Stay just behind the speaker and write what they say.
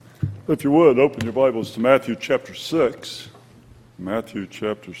If you would, open your Bibles to Matthew chapter 6. Matthew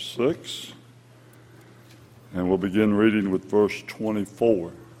chapter 6. And we'll begin reading with verse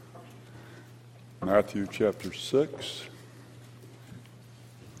 24. Matthew chapter 6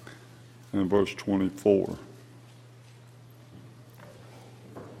 and verse 24.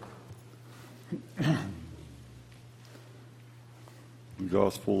 The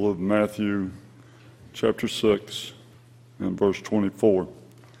Gospel of Matthew chapter 6 and verse 24.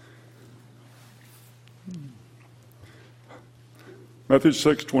 Matthew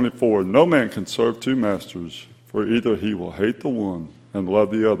 6:24. No man can serve two masters, for either he will hate the one and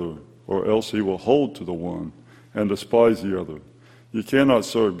love the other, or else he will hold to the one and despise the other. You cannot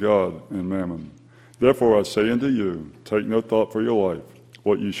serve God and mammon. Therefore I say unto you, take no thought for your life,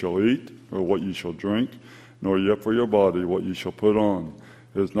 what ye shall eat, or what ye shall drink, nor yet for your body what ye shall put on.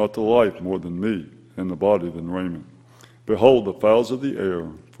 Is not the life more than meat, and the body than raiment? Behold the fowls of the air,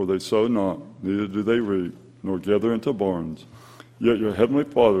 for they sow not, neither do they reap, nor gather into barns, yet your heavenly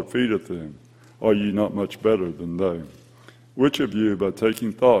Father feedeth them. Are ye not much better than they? Which of you, by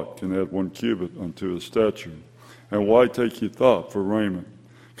taking thought, can add 1 cubit unto his stature? And why take ye thought for raiment?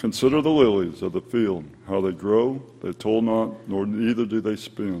 Consider the lilies of the field, how they grow, they toil not, nor neither do they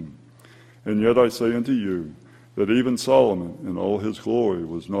spin. And yet I say unto you, that even Solomon in all his glory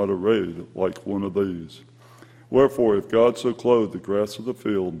was not arrayed like one of these. Wherefore, if God so clothe the grass of the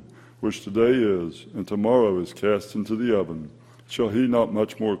field, which today is, and tomorrow is cast into the oven, shall he not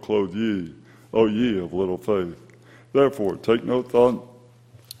much more clothe ye, O ye of little faith? Therefore take no thought,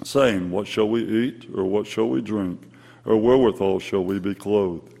 saying, what shall we eat, or what shall we drink, or wherewithal shall we be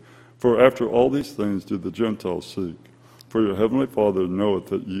clothed? For after all these things do the Gentiles seek. For your heavenly Father knoweth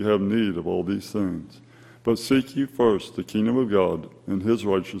that ye have need of all these things. But seek ye first the kingdom of God and his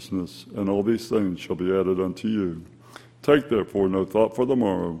righteousness, and all these things shall be added unto you. Take therefore no thought for the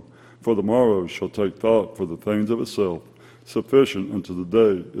morrow shall take thought for the things of itself. Sufficient unto the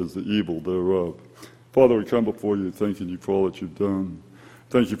day is the evil thereof. Father, we come before you thanking you for all that you've done.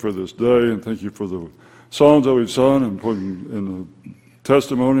 Thank you for this day, and thank you for the songs that we've sung, and putting in the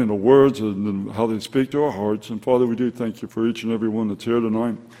testimony and the words and how they speak to our hearts. And Father, we do thank you for each and every one that's here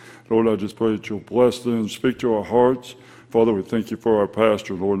tonight. Lord, I just pray that you'll bless them and speak to our hearts. Father, we thank you for our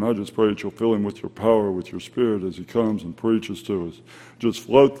pastor, Lord, and I just pray that you'll fill him with your power, with your spirit as he comes and preaches to us. Just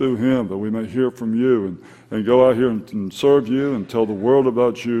flow through him that we may hear from you and go out here and serve you and tell the world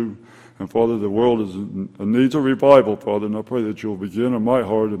about you. And Father, the world needs a revival, Father, and I pray that you'll begin in my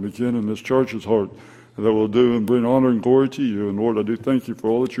heart and begin in this church's heart, and that we'll do and bring honor and glory to you. And Lord, I do thank you for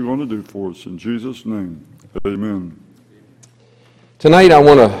all that you're going to do for us. In Jesus' name, amen. Tonight I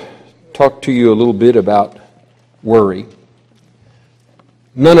want to talk to you a little bit about worry.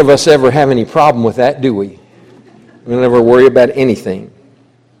 None of us ever have any problem with that, do we? We never worry about anything.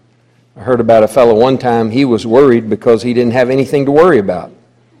 I heard about a fellow one time, he was worried because he didn't have anything to worry about.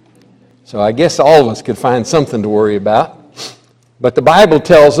 So I guess all of us could find something to worry about. But the Bible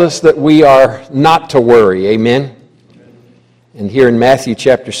tells us that we are not to worry, amen? And here in Matthew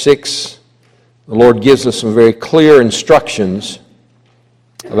chapter 6, the Lord gives us some very clear instructions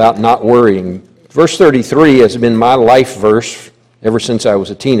about not worrying. Verse 33 has been my life verse ever since I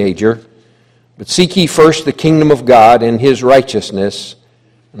was a teenager. But seek ye first the kingdom of God and his righteousness,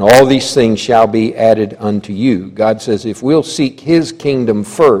 and all these things shall be added unto you. God says if we'll seek his kingdom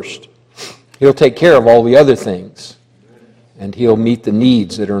first, he'll take care of all the other things, and he'll meet the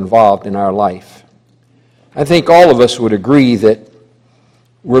needs that are involved in our life. I think all of us would agree that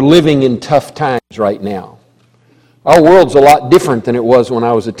we're living in tough times right now. Our world's a lot different than it was when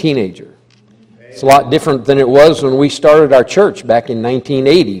I was a teenager. It's a lot different than it was when we started our church back in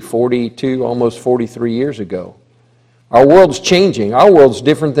 1980, 42, almost 43 years ago. Our world's changing. Our world's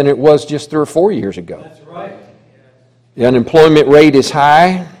different than it was just 3 or 4 years ago. That's right. The unemployment rate is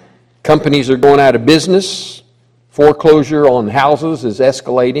high. Companies are going out of business. Foreclosure on houses is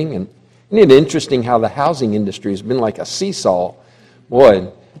escalating. And isn't it interesting how the housing industry has been like a seesaw? Boy,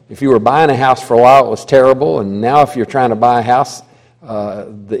 if you were buying a house for a while, it was terrible. And now if you're trying to buy a house,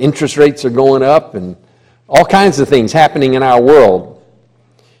 the interest rates are going up and all kinds of things happening in our world.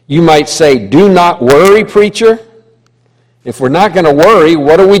 You might say, do not worry, preacher. If we're not going to worry,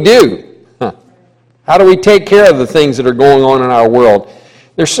 what do we do? How do we take care of the things that are going on in our world?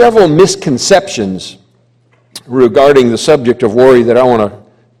 There's several misconceptions regarding the subject of worry that I want to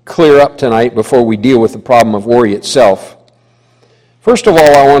clear up tonight before we deal with the problem of worry itself. First of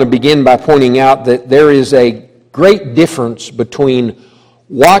all, I want to begin by pointing out that there is a great difference between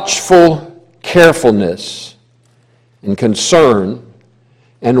watchful carefulness and concern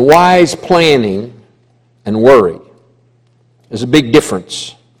and wise planning and worry. There's a big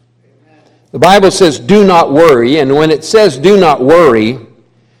difference. The Bible says, do not worry, and when it says do not worry,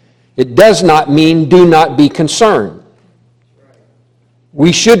 it does not mean do not be concerned.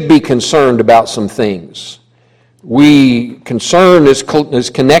 We should be concerned about some things. Concern is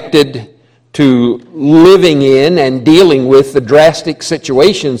connected to living in and dealing with the drastic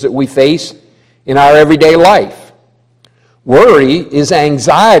situations that we face in our everyday life. Worry is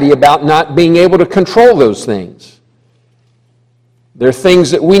anxiety about not being able to control those things. There are things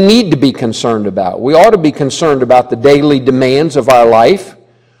that we need to be concerned about. We ought to be concerned about the daily demands of our life.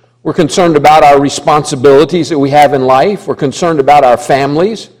 We're concerned about our responsibilities that we have in life. We're concerned about our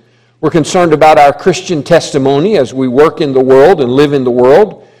families. We're concerned about our Christian testimony as we work in the world and live in the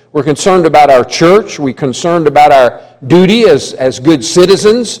world. We're concerned about our church. We're concerned about our duty as good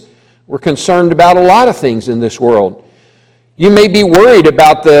citizens. We're concerned about a lot of things in this world. You may be worried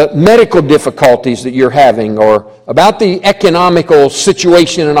about the medical difficulties that you're having or about the economical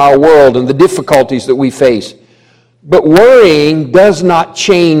situation in our world and the difficulties that we face. But worrying does not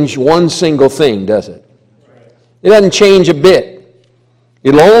change one single thing, does it? It doesn't change a bit.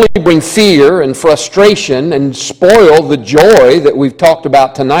 It'll only bring fear and frustration and spoil the joy that we've talked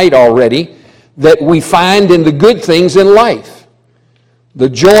about tonight already that we find in the good things in life. The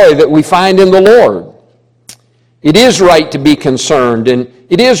joy that we find in the Lord. It is right to be concerned, and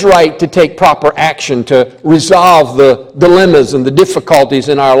it is right to take proper action to resolve the dilemmas and the difficulties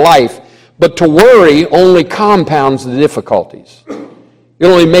in our life. But to worry only compounds the difficulties. It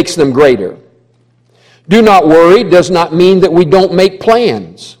only makes them greater. Do not worry does not mean that we don't make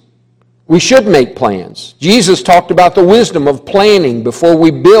plans. We should make plans. Jesus talked about the wisdom of planning before we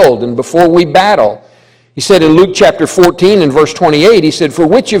build and before we battle. He said in Luke chapter 14 and verse 28, he said, "For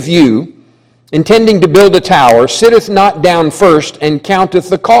which of you, intending to build a tower, sitteth not down first and counteth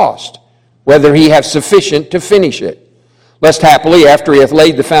the cost, whether he have sufficient to finish it? Lest happily, after he hath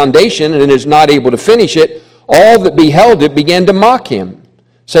laid the foundation and is not able to finish it, all that beheld it began to mock him,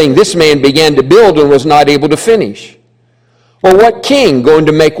 saying, This man began to build and was not able to finish. Or what king, going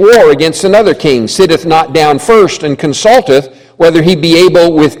to make war against another king, sitteth not down first and consulteth whether he be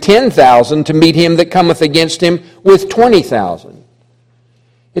able with 10,000 to meet him that cometh against him with 20,000?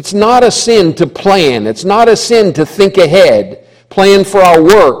 It's not a sin to plan. It's not a sin to think ahead. Plan for our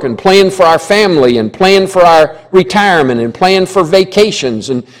work and plan for our family and plan for our retirement and plan for vacations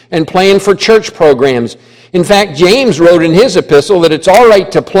and plan for church programs. In fact, James wrote in his epistle that it's all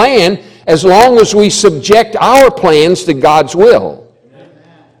right to plan as long as we subject our plans to God's will.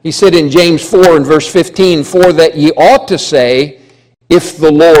 He said in James 4 and verse 15, "For that ye ought to say, if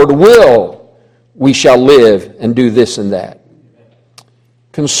the Lord will, we shall live and do this and that."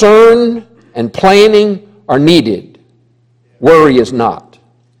 Concern and planning are needed. Worry is not.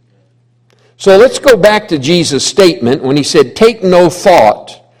 So let's go back to Jesus' statement when he said, "Take no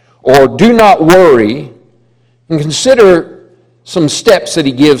thought," or "do not worry," and consider some steps that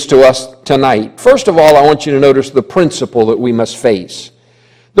he gives to us tonight. First of all, I want you to notice the principle that we must face.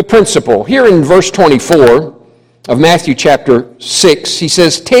 The principle. Here in verse 24 of Matthew chapter 6, he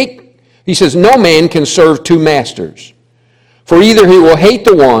says, "No man can serve two masters. For either he will hate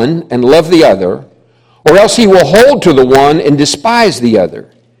the one and love the other, or else he will hold to the one and despise the other.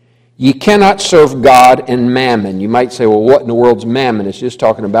 Ye cannot serve God and mammon." You might say, well, what in the world's mammon? It's just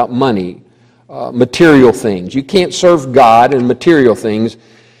talking about money, material things. You can't serve God and material things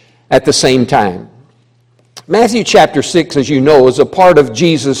at the same time. Matthew chapter 6, as you know, is a part of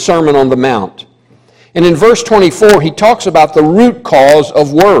Jesus' Sermon on the Mount. And in verse 24, he talks about the root cause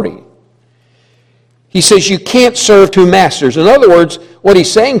of worry. He says you can't serve two masters. In other words, what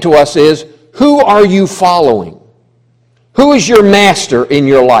he's saying to us is, who are you following? Who is your master in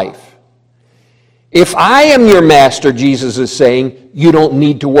your life? If I am your master, Jesus is saying, you don't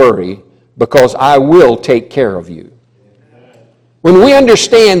need to worry because I will take care of you. When we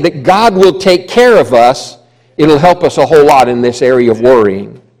understand that God will take care of us, it'll help us a whole lot in this area of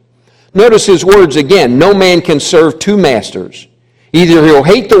worrying. Notice his words again. No man can serve two masters. Either he'll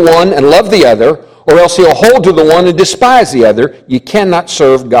hate the one and love the other, or else he'll hold to the one and despise the other. You cannot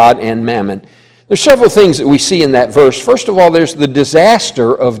serve God and mammon. There's several things that we see in that verse. First of all, there's the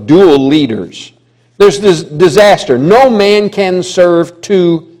disaster of dual leaders. There's this disaster. No man can serve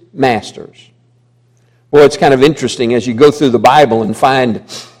two masters. Well, it's kind of interesting as you go through the Bible and find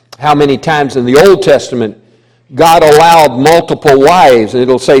how many times in the Old Testament God allowed multiple wives, and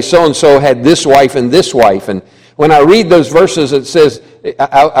it'll say so-and-so had this wife and this wife. And when I read those verses, it says,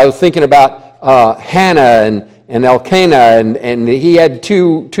 I was thinking about Hannah and Elkanah, and he had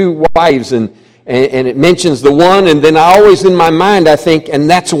two wives, and it mentions the one, and then I always in my mind I think, and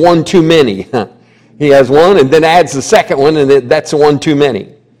that's one too many. He has one, and then adds the second one, and that's one too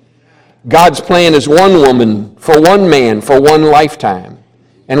many. God's plan is one woman for one man for one lifetime.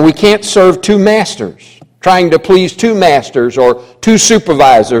 And we can't serve two masters. Trying to please two masters or two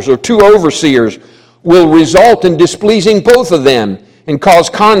supervisors or two overseers will result in displeasing both of them and cause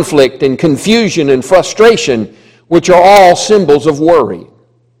conflict and confusion and frustration, which are all symbols of worry.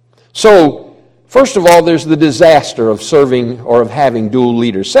 So, first of all, there's the disaster of serving or of having dual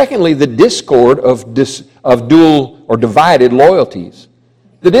leaders. Secondly, the discord of dual or divided loyalties.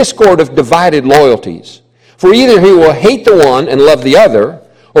 The discord of divided loyalties. For either he will hate the one and love the other,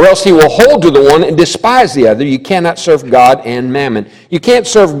 or else he will hold to the one and despise the other. You cannot serve God and mammon. You can't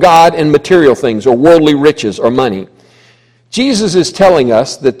serve God and material things or worldly riches or money. Jesus is telling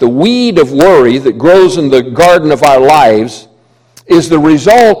us that the weed of worry that grows in the garden of our lives is the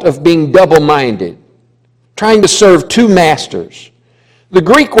result of being double-minded, trying to serve two masters. The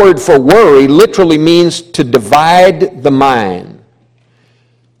Greek word for worry literally means to divide the mind.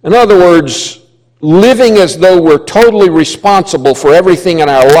 In other words, living as though we're totally responsible for everything in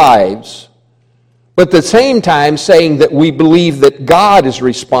our lives, but at the same time saying that we believe that God is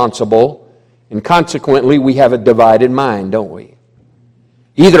responsible, and consequently we have a divided mind, don't we?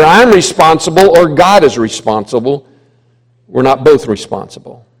 Either I'm responsible or God is responsible. We're not both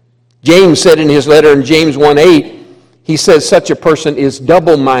responsible. James said in his letter in James 1:8, he says such a person is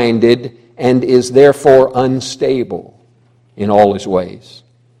double-minded and is therefore unstable in all his ways.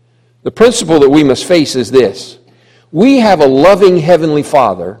 The principle that we must face is this. We have a loving Heavenly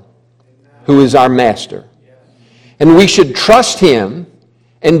Father who is our master. And we should trust Him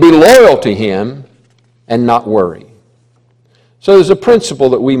and be loyal to Him and not worry. So there's a principle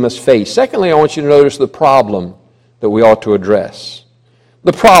that we must face. Secondly, I want you to notice the problem that we ought to address.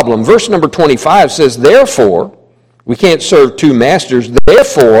 The problem, verse number 25 says, therefore, we can't serve two masters.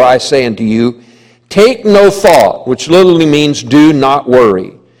 Therefore, I say unto you, take no thought, which literally means do not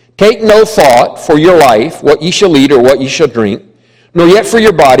worry. Take no thought for your life, what ye shall eat or what ye shall drink, nor yet for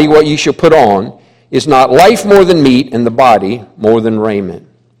your body, what ye shall put on. Is not life more than meat, and the body more than raiment?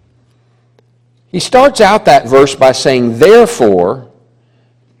 He starts out that verse by saying, therefore,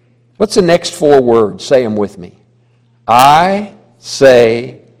 what's the next four words? Say them with me. I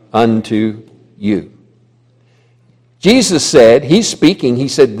say unto you. Jesus said, He's speaking, He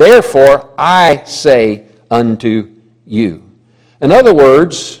said, therefore I say unto you. In other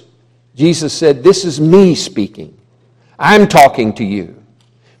words, Jesus said, this is me speaking. I'm talking to you.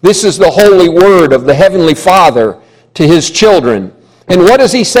 This is the holy word of the Heavenly Father to His children. And what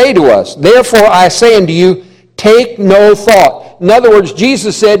does He say to us? Therefore I say unto you, take no thought. In other words,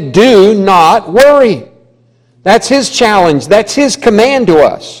 Jesus said, do not worry. That's His challenge. That's His command to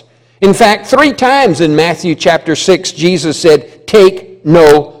us. In fact, 3 times in Matthew chapter 6, Jesus said, take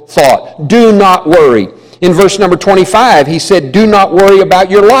no thought. Do not worry. In verse number 25, He said, do not worry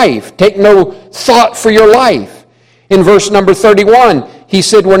about your life. Take no thought for your life. In verse number 31, He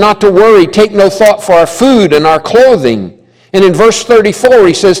said we're not to worry. Take no thought for our food and our clothing. And in verse 34,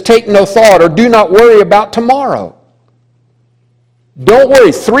 He says, take no thought or do not worry about tomorrow. Don't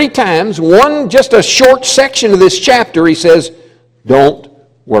worry. 3 times, just a short section of this chapter, He says, don't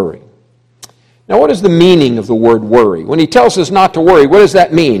worry. Now, what is the meaning of the word worry? When He tells us not to worry, what does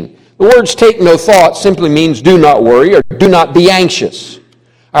that mean? The words take no thought simply means do not worry or do not be anxious.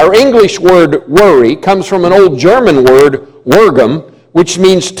 Our English word worry comes from an old German word, würgen, which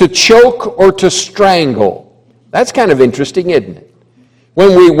means to choke or to strangle. That's kind of interesting, isn't it?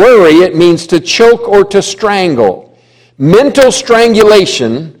 When we worry, it means to choke or to strangle. Mental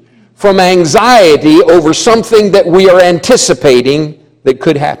strangulation from anxiety over something that we are anticipating that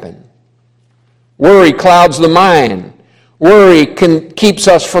could happen. Worry clouds the mind. Worry keeps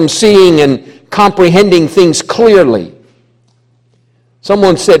us from seeing and comprehending things clearly.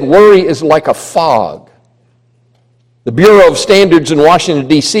 Someone said worry is like a fog. The Bureau of Standards in Washington,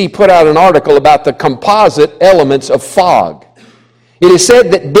 D.C. put out an article about the composite elements of fog. It is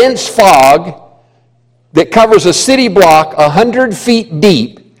said that dense fog that covers a city block 100 feet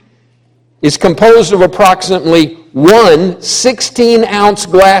deep is composed of approximately one 16-ounce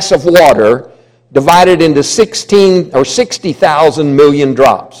glass of water divided into 16 or 60,000 million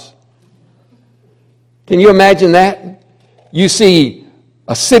drops. Can you imagine that? You see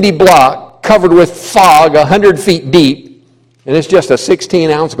a city block covered with fog 100 feet deep, and it's just a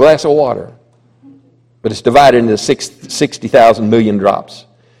 16-ounce glass of water. But it's divided into 60,000 million drops.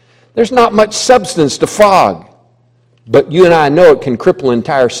 There's not much substance to fog, but you and I know it can cripple an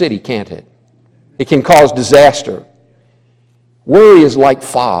entire city, can't it? It can cause disaster. Worry is like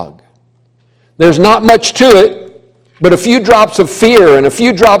fog. There's not much to it, But a few drops of fear and a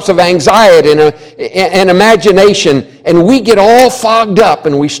few drops of anxiety and imagination, and we get all fogged up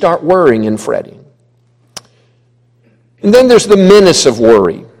and we start worrying and fretting. And then there's the menace of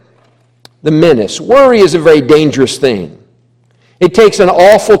worry. The menace. Worry is a very dangerous thing. It takes an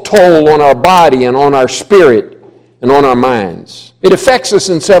awful toll on our body and on our spirit and on our minds. It affects us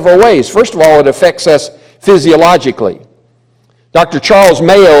in several ways. First of all, it affects us physiologically. Dr. Charles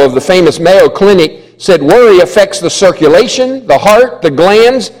Mayo of the famous Mayo Clinic said worry affects the circulation, the heart, the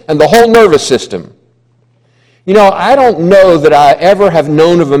glands, and the whole nervous system. You know, I don't know that I ever have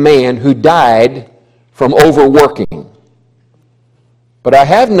known of a man who died from overworking. But I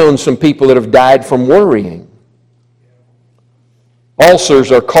have known some people that have died from worrying.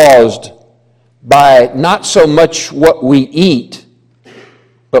 Ulcers are caused by not so much what we eat,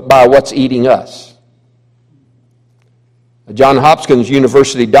 but by what's eating us. A Johns Hopkins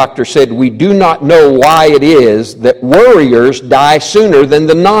University doctor said, "We do not know why it is that worriers die sooner than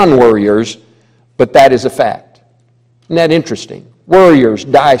the non-worriers, but that is a fact." Isn't that interesting? Worriers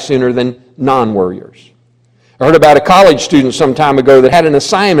die sooner than non-worriers. I heard about a college student some time ago that had an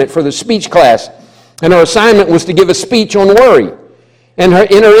assignment for the speech class, and her assignment was to give a speech on worry. And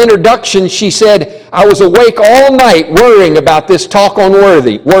in her introduction, she said, "I was awake all night worrying about this talk on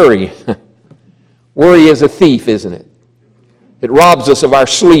worry." Worry is a thief, isn't it? It robs us of our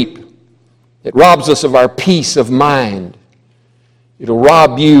sleep. It robs us of our peace of mind. It'll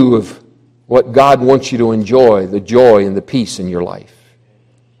rob you of what God wants you to enjoy, the joy and the peace in your life.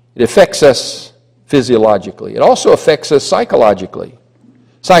 It affects us physiologically. It also affects us psychologically.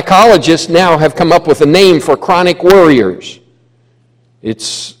 Psychologists now have come up with a name for chronic worriers.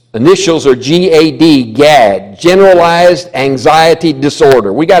 Its initials are GAD, GAD, Generalized Anxiety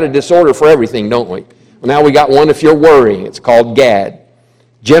Disorder. We got a disorder for everything, don't we? Well, now we got one if you're worrying. It's called GAD,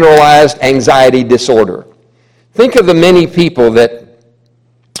 Generalized Anxiety Disorder. Think of the many people that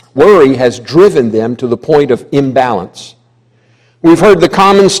worry has driven them to the point of imbalance. We've heard the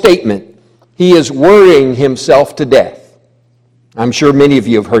common statement, "He is worrying himself to death." I'm sure many of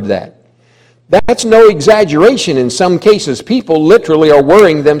you have heard that. That's no exaggeration. In some cases, people literally are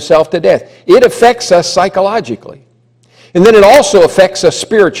worrying themselves to death. It affects us psychologically. And then it also affects us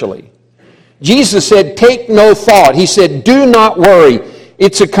spiritually. Jesus said, "Take no thought." He said, "Do not worry."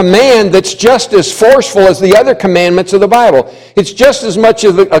 It's a command that's just as forceful as the other commandments of the Bible. It's just as much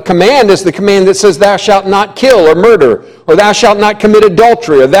of a command as the command that says, "Thou shalt not kill or murder," or "Thou shalt not commit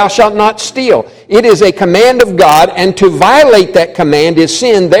adultery," or "Thou shalt not steal." It is a command of God, and to violate that command is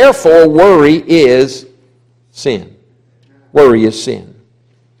sin. Therefore, worry is sin. Worry is sin.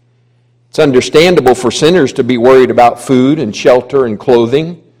 It's understandable for sinners to be worried about food and shelter and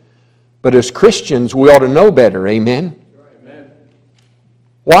clothing, but as Christians, we ought to know better. Amen?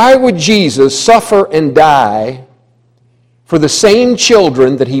 Why would Jesus suffer and die for the same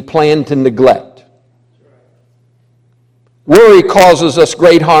children that he planned to neglect? Worry causes us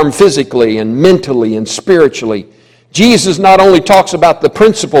great harm physically and mentally and spiritually. Jesus not only talks about the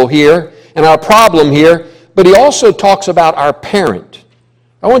principle here and our problem here, but he also talks about our parent.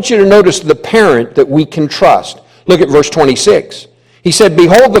 I want you to notice the parent that we can trust. Look at verse 26. He said,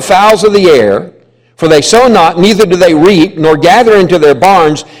 "Behold the fowls of the air, for they sow not, neither do they reap, nor gather into their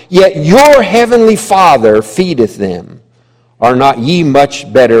barns, yet your heavenly Father feedeth them. Are not ye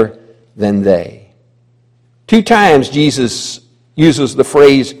much better than they?" 2 times Jesus uses the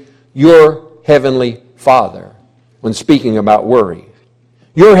phrase, "your heavenly Father," when speaking about worry.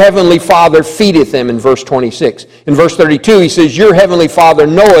 Your heavenly Father feedeth them in verse 26. In verse 32 he says, "Your heavenly Father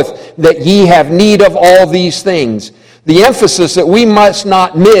knoweth that ye have need of all these things." The emphasis that we must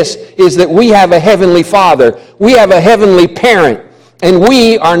not miss is that we have a heavenly Father. We have a heavenly parent. And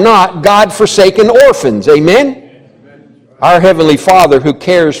we are not God-forsaken orphans. Amen? Our heavenly Father who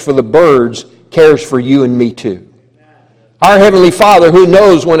cares for the birds cares for you and me too. Our heavenly Father who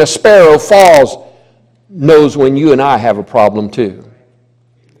knows when a sparrow falls knows when you and I have a problem too.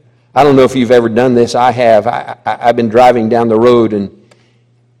 I don't know if you've ever done this. I have. I've been driving down the road, and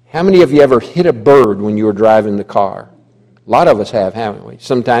how many of you ever hit a bird when you were driving the car? A lot of us have, haven't we?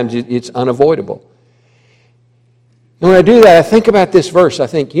 Sometimes it's unavoidable. And when I do that, I think about this verse. I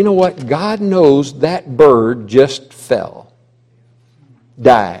think, you know what? God knows that bird just fell.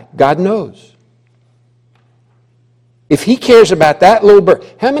 Died. God knows. If he cares about that little bird,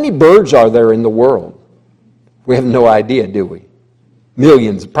 how many birds are there in the world? We have no idea, do we?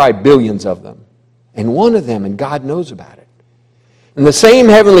 Millions, probably billions of them. And one of them, and God knows about it. And the same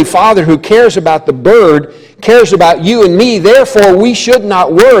Heavenly Father who cares about the bird cares about you and me. Therefore, we should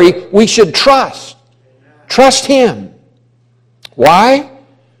not worry. We should trust. Trust Him. Why?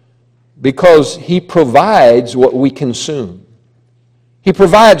 Because He provides what we consume. He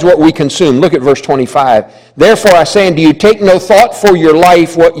provides what we consume. Look at verse 25. Therefore I say unto you, take no thought for your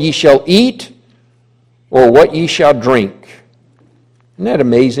life, what ye shall eat, or what ye shall drink. Isn't that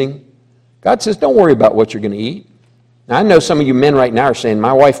amazing? God says, don't worry about what you're going to eat. Now, I know some of you men right now are saying,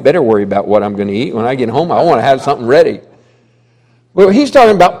 my wife better worry about what I'm going to eat. When I get home, I want to have something ready. Well, He's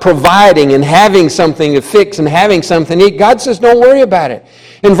talking about providing and having something to fix and having something to eat. God says, don't worry about it.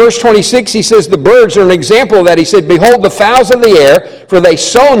 In verse 26, He says, the birds are an example of that. He said, behold the fowls of the air, for they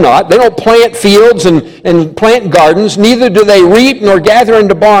sow not, they don't plant fields and plant gardens, neither do they reap nor gather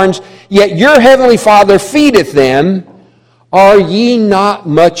into barns, yet your heavenly Father feedeth them. Are ye not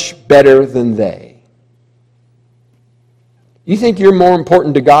much better than they? You think you're more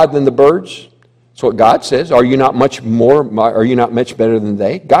important to God than the birds? That's what God says. Are you not much better than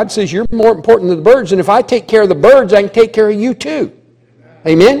they? God says you're more important than the birds, and if I take care of the birds, I can take care of you too.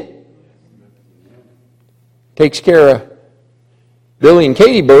 Amen? Takes care of Billy and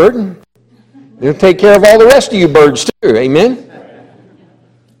Katie Bird. He'll take care of all the rest of you birds too. Amen?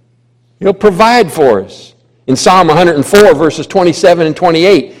 He'll provide for us. In Psalm 104, verses 27 and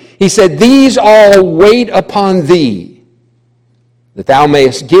 28, He said, these all wait upon Thee, that Thou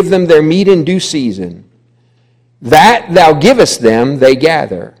mayest give them their meat in due season. That Thou givest them, they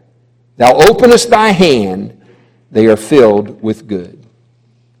gather. Thou openest Thy hand, they are filled with good.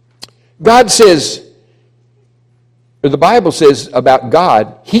 God says, or the Bible says about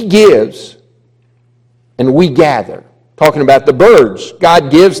God, He gives and we gather. Talking about the birds.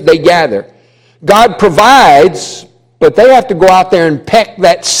 God gives, they gather. God provides, but they have to go out there and peck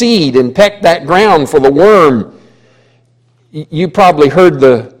that seed and peck that ground for the worm. You probably heard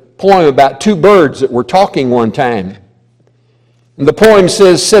the poem about two birds that were talking one time. And the poem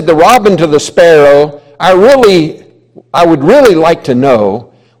said the robin to the sparrow, I would really like to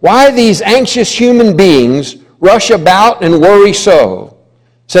know why these anxious human beings rush about and worry so.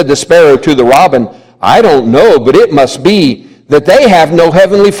 Said the sparrow to the robin, I don't know, but it must be that they have no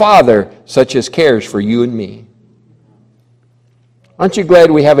heavenly Father such as cares for you and me. Aren't you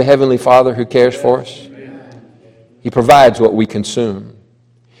glad we have a heavenly Father who cares for us? He provides what we consume.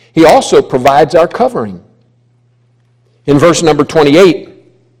 He also provides our covering. In verse number 28,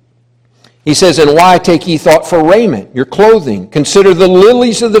 He says, and why take ye thought for raiment, your clothing? Consider the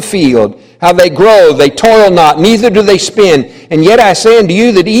lilies of the field, how they grow, they toil not, neither do they spin. And yet I say unto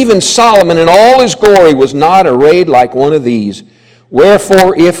you that even Solomon in all his glory was not arrayed like one of these.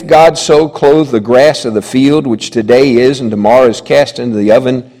 Wherefore, if God so clothe the grass of the field, which today is and tomorrow is cast into the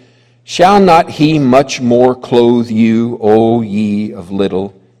oven, shall not He much more clothe you, O ye of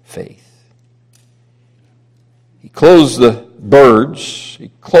little faith? He clothes the birds,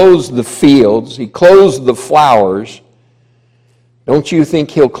 He clothes the fields, He clothes the flowers. Don't you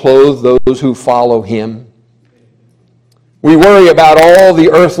think He'll clothe those who follow Him? We worry about all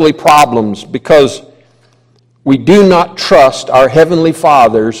the earthly problems because we do not trust our Heavenly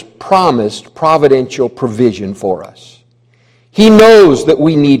Father's promised providential provision for us. He knows that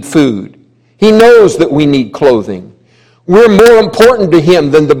we need food. He knows that we need clothing. We're more important to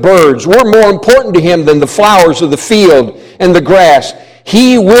Him than the birds. We're more important to Him than the flowers of the field and the grass.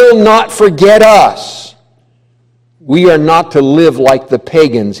 He will not forget us. We are not to live like the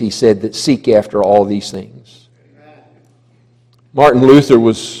pagans, He said, that seek after all these things. Martin Luther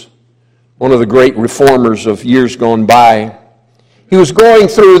was one of the great reformers of years gone by. He was going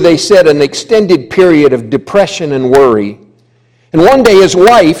through, they said, an extended period of depression and worry. And one day his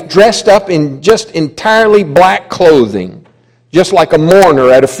wife, dressed up in just entirely black clothing, just like a mourner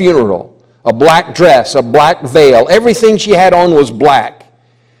at a funeral, a black dress, a black veil, everything she had on was black.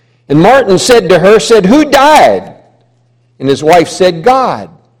 And Martin said to her, who died? And his wife said,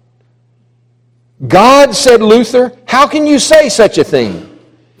 God. God, said Luther, how can you say such a thing?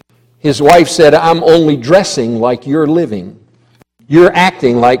 His wife said, I'm only dressing like you're living. You're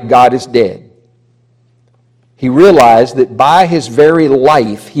acting like God is dead. He realized that by his very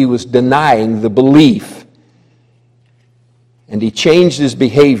life, he was denying the belief. And he changed his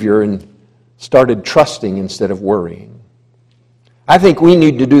behavior and started trusting instead of worrying. I think we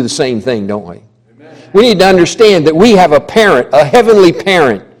need to do the same thing, don't we? Amen. We need to understand that we have a parent, a heavenly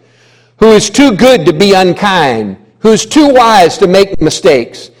parent, who is too good to be unkind, who is too wise to make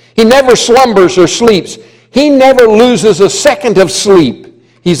mistakes. He never slumbers or sleeps. He never loses a second of sleep.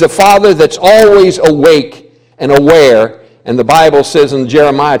 He's a Father that's always awake and aware. And the Bible says in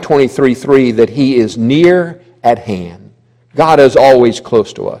Jeremiah 23:3 that He is near at hand. God is always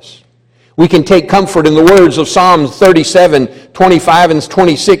close to us. We can take comfort in the words of Psalms 37:25 and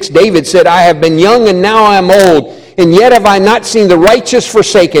 26. David said, I have been young and now I am old, and yet have I not seen the righteous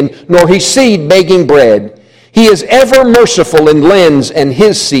forsaken, nor his seed begging bread. He is ever merciful and lends, and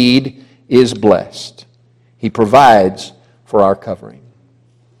his seed is blessed. He provides for our covering.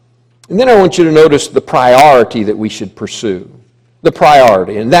 And then I want you to notice the priority that we should pursue. The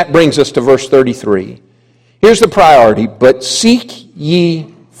priority. And that brings us to verse 33. Here's the priority. But seek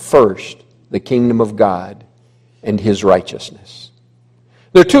ye first the kingdom of God and his righteousness.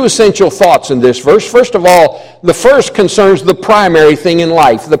 There are two essential thoughts in this verse. First of all, the first concerns the primary thing in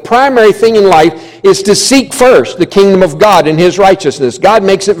life. The primary thing in life is to seek first the kingdom of God and his righteousness. God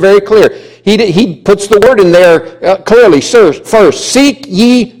makes it very clear. He puts the word in there clearly. First, seek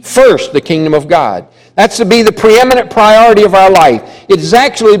ye first the kingdom of God. That's to be the preeminent priority of our life. It is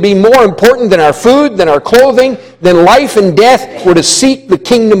actually to be more important than our food, than our clothing, than life and death. We're to seek the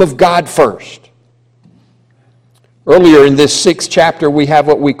kingdom of God first. Earlier in this 6th chapter, we have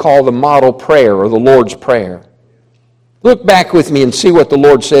what we call the model prayer or the Lord's Prayer. Look back with me and see what the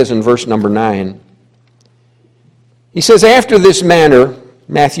Lord says in verse number 9. He says, after this manner,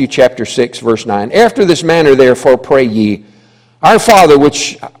 Matthew chapter 6, verse 9, after this manner, therefore, pray ye, Our Father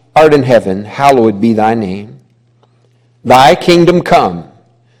which art in heaven, hallowed be thy name. Thy kingdom come.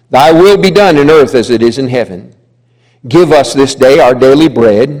 Thy will be done in earth as it is in heaven. Give us this day our daily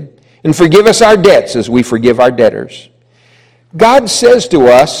bread, and forgive us our debts as we forgive our debtors. God says to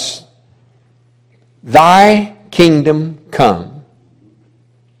us, Thy kingdom come.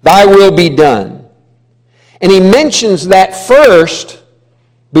 Thy will be done. And he mentions that first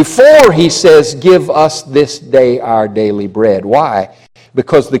before he says, give us this day our daily bread. Why?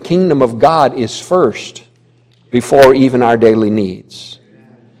 Because the kingdom of God is first before even our daily needs.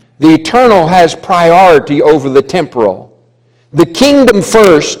 The eternal has priority over the temporal. The kingdom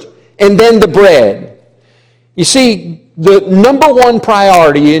first, and then the bread. You see, the number one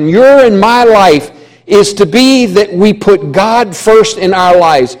priority in your and my life is to be that we put God first in our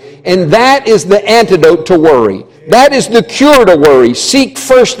lives. And that is the antidote to worry. That is the cure to worry. Seek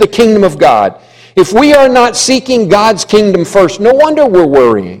first the kingdom of God. If we are not seeking God's kingdom first, no wonder we're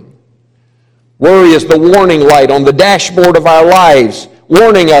worrying. Worry is the warning light on the dashboard of our lives,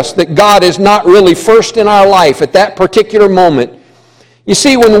 warning us that God is not really first in our life at that particular moment. You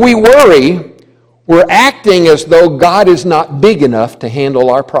see, when we worry, we're acting as though God is not big enough to handle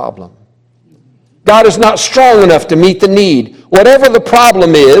our problem. God is not strong enough to meet the need. Whatever the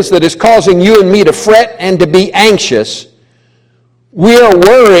problem is that is causing you and me to fret and to be anxious, we are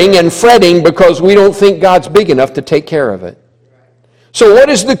worrying and fretting because we don't think God's big enough to take care of it. So what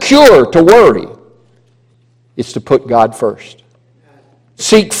is the cure to worry? It's to put God first.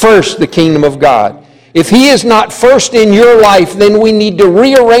 Seek first the kingdom of God. If he is not first in your life, then we need to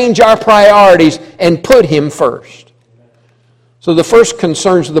rearrange our priorities and put him first. So the first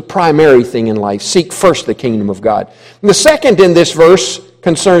concerns the primary thing in life. Seek first the kingdom of God. And the second in this verse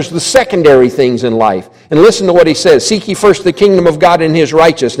concerns the secondary things in life. And listen to what he says. Seek ye first the kingdom of God and his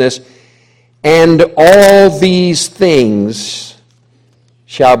righteousness, and all these things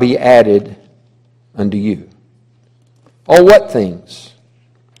shall be added unto you. All what things?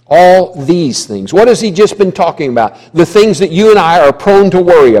 All these things. What has he just been talking about? The things that you and I are prone to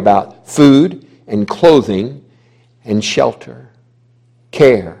worry about. Food and clothing and shelter.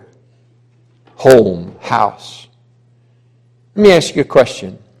 Care. Home. House. Let me ask you a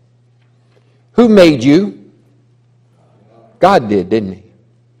question. Who made you? God did, didn't he?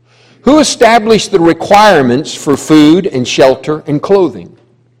 Who established the requirements for food and shelter and clothing?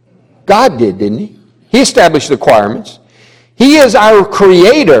 God did, didn't he? He established the requirements. He is our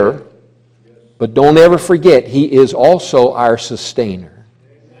creator, but don't ever forget, he is also our sustainer.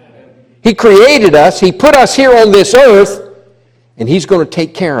 He created us, he put us here on this earth, and he's going to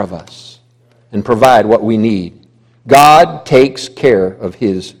take care of us and provide what we need. God takes care of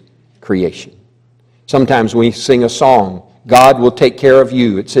his creation. Sometimes we sing a song, God will take care of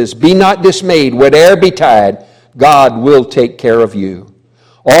you. It says, be not dismayed, whate'er betide, God will take care of you.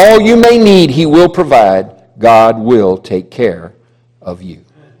 All you may need, he will provide. God will take care of you.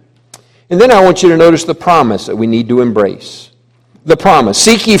 And then I want you to notice the promise that we need to embrace. The promise.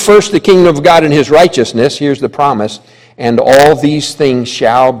 Seek ye first the kingdom of God and his righteousness. Here's the promise. And all these things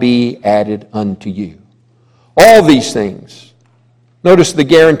shall be added unto you. All these things. Notice the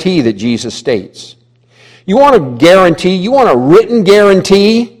guarantee that Jesus states. You want a guarantee? You want a written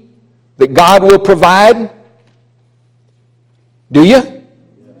guarantee that God will provide? Do you?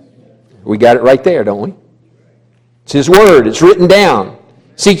 We got it right there, don't we? It's his word. It's written down.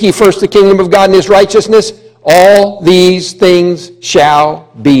 Seek ye first the kingdom of God and his righteousness. All these things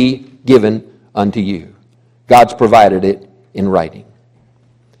shall be given unto you. God's provided it in writing.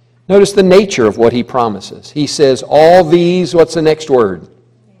 Notice the nature of what he promises. He says, all these, what's the next word?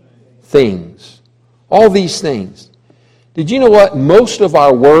 Things. All these things. Did you know what? Most of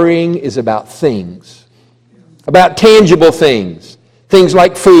our worrying is about things. About tangible things. Things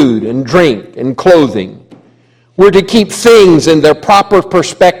like food and drink and clothing. We're to keep things in their proper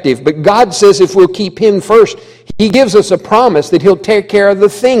perspective. But God says if we'll keep Him first, He gives us a promise that He'll take care of the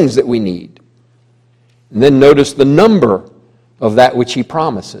things that we need. And then notice the number of that which He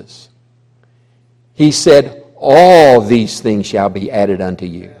promises. He said, all these things shall be added unto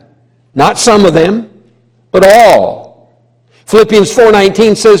you. Not some of them, but all. Philippians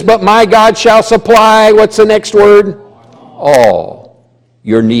 4:19 says, but my God shall supply, what's the next word? All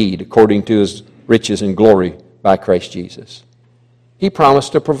your need according to His riches and glory by Christ Jesus. He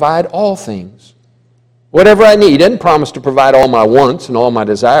promised to provide all things. Whatever I need. He doesn't promise to provide all my wants and all my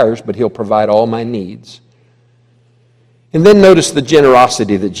desires, but He'll provide all my needs. And then notice the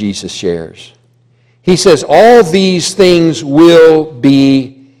generosity that Jesus shares. He says, all these things will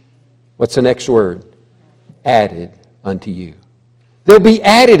be, what's the next word? Added unto you. They'll be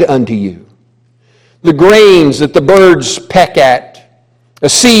added unto you. The grains that the birds peck at, a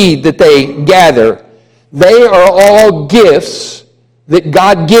seed that they gather, they are all gifts that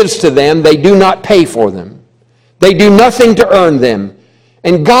God gives to them. They do not pay for them. They do nothing to earn them.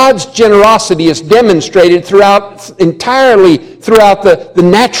 And God's generosity is demonstrated entirely throughout the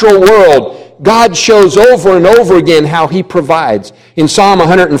natural world. God shows over and over again how He provides. In Psalm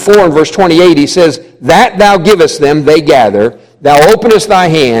 104 and verse 28, He says, that thou givest them, they gather. Thou openest thy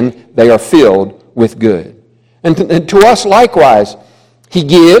hand, they are filled with good. And to us likewise, He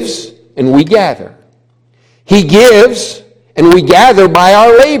gives and we gather. He gives and we gather by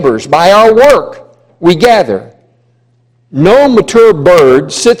our labors, by our work. We gather. No mature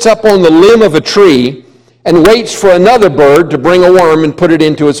bird sits up on the limb of a tree and waits for another bird to bring a worm and put it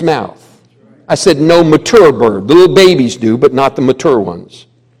into its mouth. I said no mature bird. The little babies do, but not the mature ones.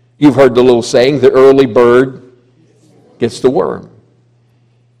 You've heard the little saying, the early bird gets the worm.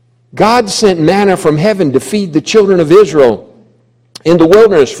 God sent manna from heaven to feed the children of Israel in the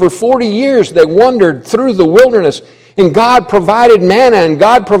wilderness. For 40 years they wandered through the wilderness, and God provided manna, and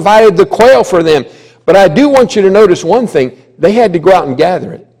God provided the quail for them. But I do want you to notice one thing. They had to go out and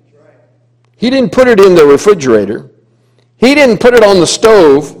gather it. He didn't put it in the refrigerator. He didn't put it on the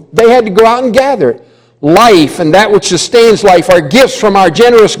stove. They had to go out and gather it. Life and that which sustains life are gifts from our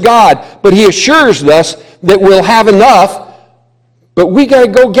generous God, but He assures us that we'll have enough, but we got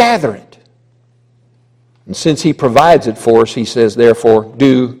to go gather it. And since He provides it for us, He says, therefore,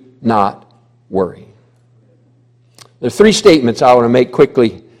 do not worry. There are three statements I want to make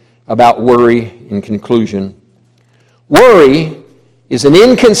quickly about worry in conclusion. Worry is an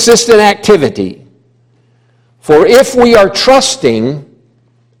inconsistent activity, for if we are trusting,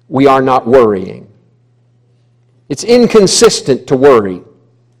 we are not worrying. It's inconsistent to worry.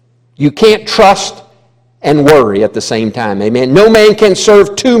 You can't trust and worry at the same time. Amen. No man can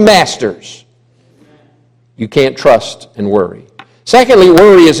serve two masters. You can't trust and worry. Secondly,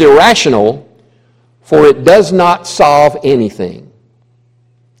 worry is irrational, for it does not solve anything.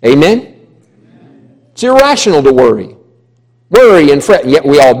 Amen? It's irrational to worry. Worry and fret, yet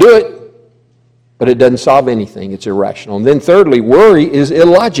we all do it, but it doesn't solve anything. It's irrational. And then thirdly, worry is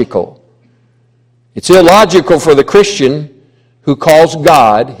illogical. It's illogical for the Christian who calls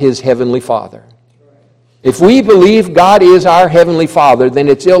God his Heavenly Father. If we believe God is our Heavenly Father, then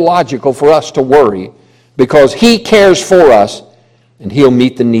it's illogical for us to worry because He cares for us and He'll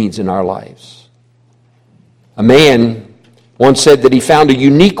meet the needs in our lives. A man once said that he found a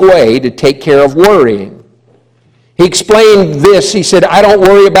unique way to take care of worrying. He explained this. He said, I don't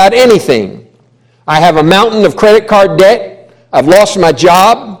worry about anything. I have a mountain of credit card debt. I've lost my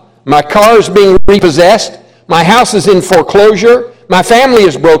job. My car is being repossessed. My house is in foreclosure. My family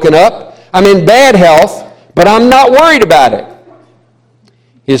is broken up. I'm in bad health, but I'm not worried about it.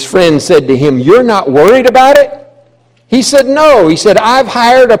 His friend said to him, you're not worried about it? He said, no. He said, I've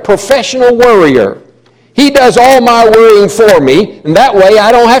hired a professional worrier. He does all my worrying for me, and that way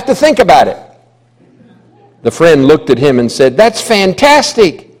I don't have to think about it. The friend looked at him and said, that's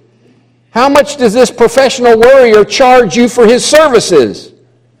fantastic. How much does this professional worrier charge you for his services?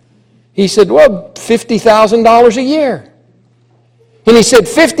 He said, well, $50,000 a year. And he said,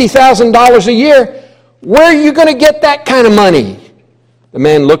 $50,000 a year? Where are you going to get that kind of money? The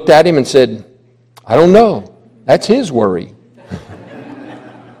man looked at him and said, I don't know. That's his worry.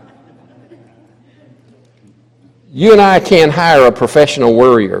 You and I can't hire a professional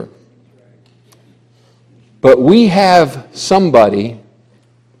worrier. But we have somebody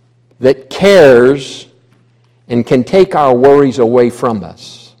that cares and can take our worries away from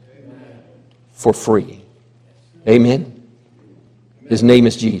us. for free. Amen? His name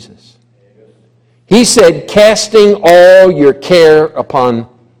is Jesus. He said, casting all your care upon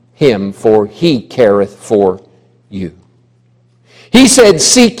Him, for He careth for you. He said,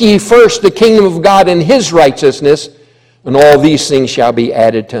 seek ye first the kingdom of God and His righteousness, and all these things shall be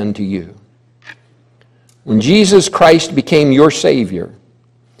added unto you. When Jesus Christ became your Savior,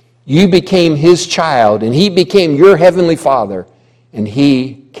 you became His child, and He became your Heavenly Father, and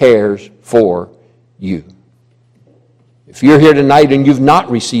He cares for you. If you're here tonight and you've not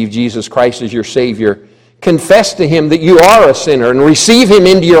received Jesus Christ as your Savior, confess to Him that you are a sinner and receive Him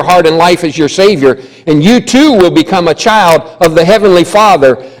into your heart and life as your Savior, and you too will become a child of the Heavenly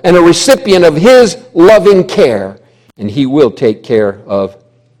Father and a recipient of His loving care, and He will take care of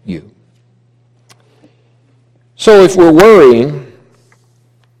you. So if we're worrying,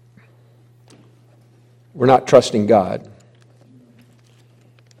 we're not trusting God.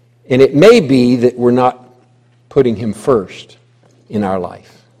 And it may be that we're not putting Him first in our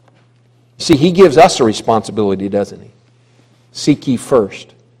life. See, He gives us a responsibility, doesn't He? Seek ye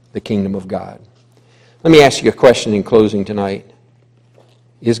first the kingdom of God. Let me ask you a question in closing tonight.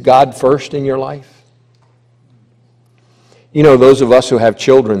 Is God first in your life? You know, those of us who have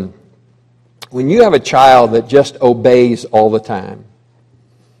children, when you have a child that just obeys all the time,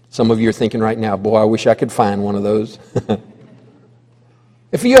 some of you are thinking right now, boy, I wish I could find one of those.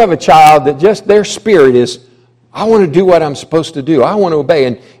 If you have a child that just their spirit is, I want to do what I'm supposed to do. I want to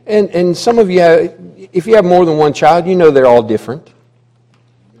obey. And some of you, if you have more than one child, you know they're all different.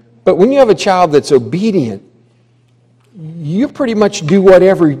 But when you have a child that's obedient, you pretty much do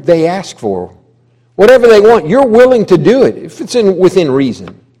whatever they ask for. Whatever they want, you're willing to do it if it's within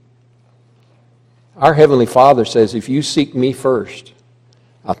reason. Our Heavenly Father says, if you seek me first,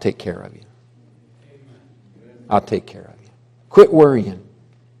 I'll take care of you. I'll take care of you. Quit worrying.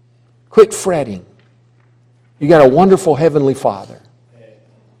 Quit fretting. You got a wonderful Heavenly Father.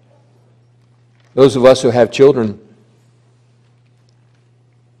 Those of us who have children,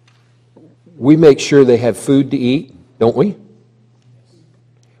 we make sure they have food to eat, don't we?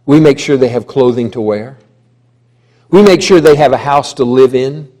 We make sure they have clothing to wear. We make sure they have a house to live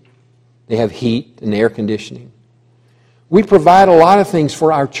in. They have heat and air conditioning. We provide a lot of things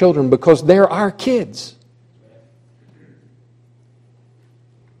for our children because they're our kids.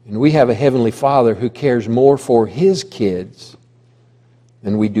 And we have a Heavenly Father who cares more for His kids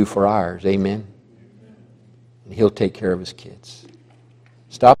than we do for ours. Amen? And He'll take care of His kids.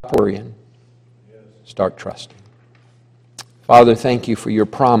 Stop worrying. Start trusting. Father, thank You for Your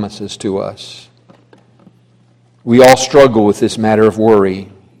promises to us. We all struggle with this matter of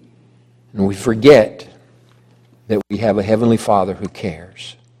worry, and we forget that we have a Heavenly Father who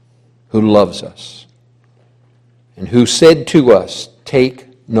cares, who loves us, and who said to us, take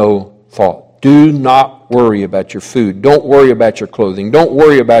no thought. Do not worry about your food. Don't worry about your clothing. Don't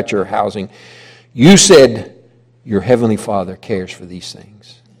worry about your housing. You said your Heavenly Father cares for these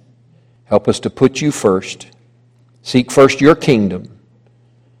things. Help us to put You first. Seek first Your kingdom.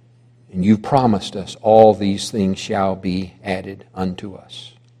 And You've promised us all these things shall be added unto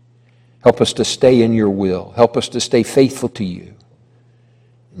us. Help us to stay in Your will. Help us to stay faithful to You.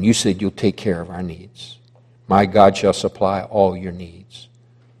 And You said You'll take care of our needs. My God shall supply all your needs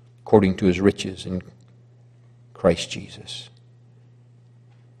according to His riches in Christ Jesus.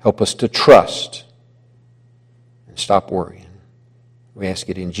 Help us to trust and stop worrying. We ask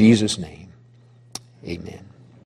it in Jesus' name. Amen.